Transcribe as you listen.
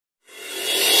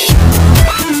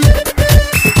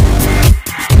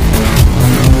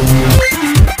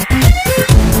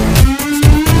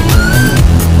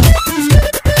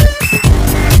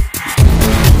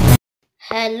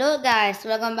Hello guys,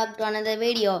 welcome back to another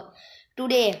video.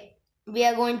 Today we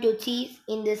are going to cheese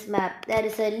in this map. There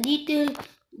is a little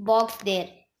box there.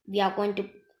 We are going to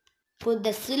put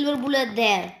the silver bullet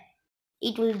there.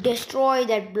 It will destroy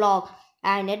that block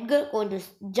and Edgar going to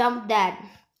jump that.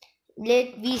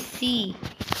 Let we see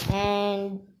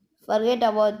and forget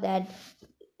about that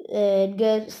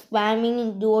Edgar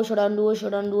spamming duo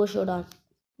showdown.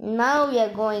 Now we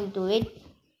are going to it.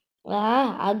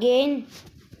 Again.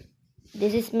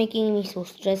 This is making me so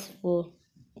stressful.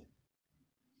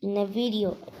 In a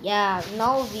video. Yeah,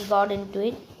 now we got into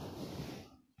it.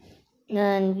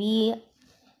 And we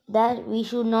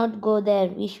should not go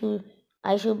there.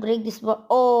 I should break this ball.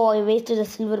 Oh, I wasted a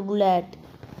silver bullet.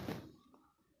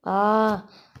 Or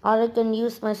I can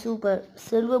use my super.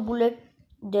 Silver bullet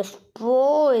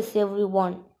destroys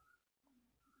everyone.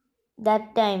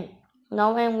 That time.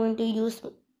 Now I'm going to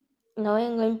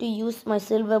use my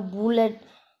silver bullet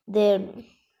there.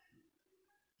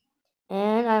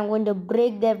 And I'm going to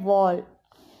break that wall.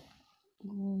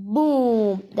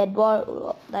 Boom! That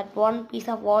one piece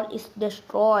of wall is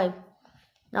destroyed.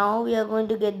 Now we are going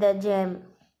to get the gem.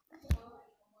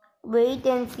 Wait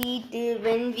and see till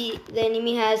when the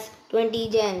enemy has 20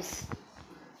 gems.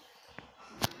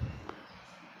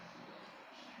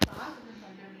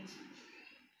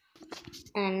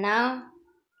 And now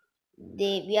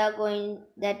we are going.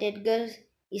 That Edgar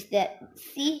is there.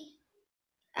 See,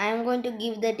 I am going to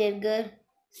give that Edgar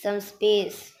some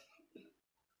space.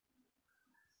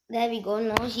 There we go.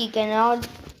 Now she cannot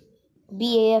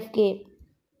be AFK.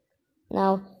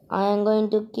 Now I am going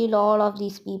to kill all of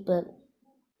these people.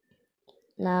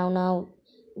 Now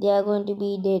they are going to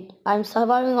be dead. I'm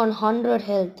surviving on 100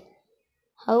 health.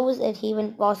 How is that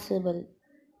even possible?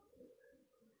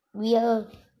 Later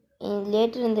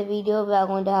in the video we are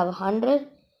going to have 100.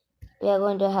 We are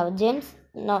going to have gems.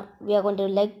 Now we are going to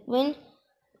win.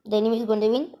 The enemy is going to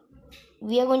win.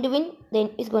 We are going to win. The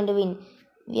enemy is going to win.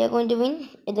 We are going to win.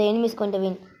 The enemy is going to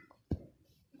win.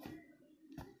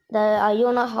 I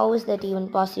don't know how is that even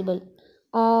possible.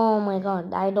 Oh my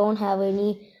god, I don't have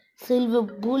any silver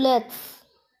bullets.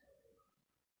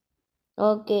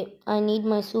 Okay, I need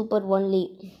my super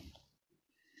only.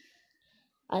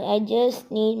 I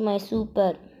just need my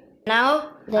super.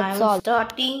 Now that's all.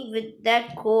 Starting with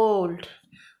that gold.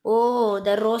 Oh,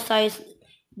 the Rosa is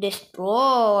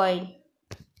destroyed.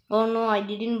 Oh no, I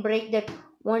didn't break that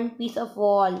one piece of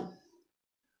wall.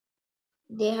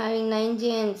 They're having 9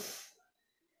 gems.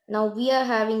 Now we are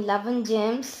having 11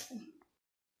 gems.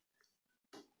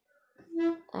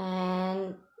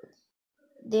 And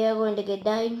they are going to get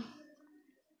died.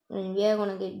 And we are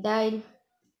going to get died.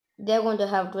 They are going to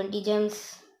have 20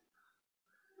 gems.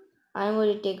 I'm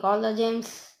going to take all the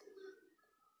gems.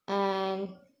 And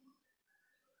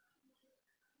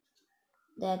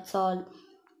that's all.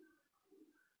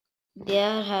 They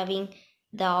are having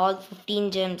all 15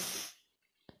 gems.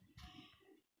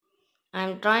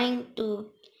 I'm trying to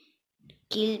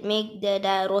make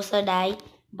the Rosa die,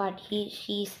 but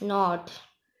she's not.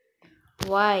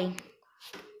 Why?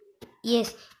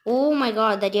 Yes. Oh my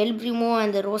god, that El Primo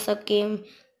and the Rosa came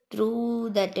through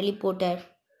the teleporter.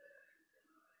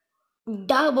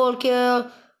 Double kill.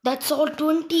 That's all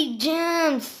 20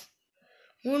 gems.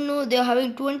 Oh no, they're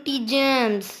having 20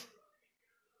 gems.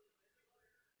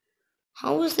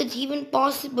 How is it even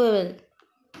possible?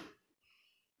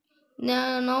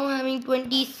 Now having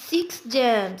 26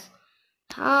 gems.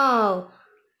 How?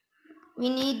 We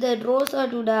need the Rosa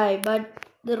to die, but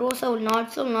the Rosa will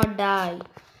not die.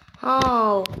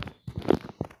 How?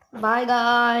 Bye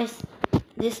guys.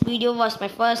 This video was my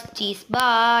first cheese.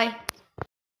 Bye.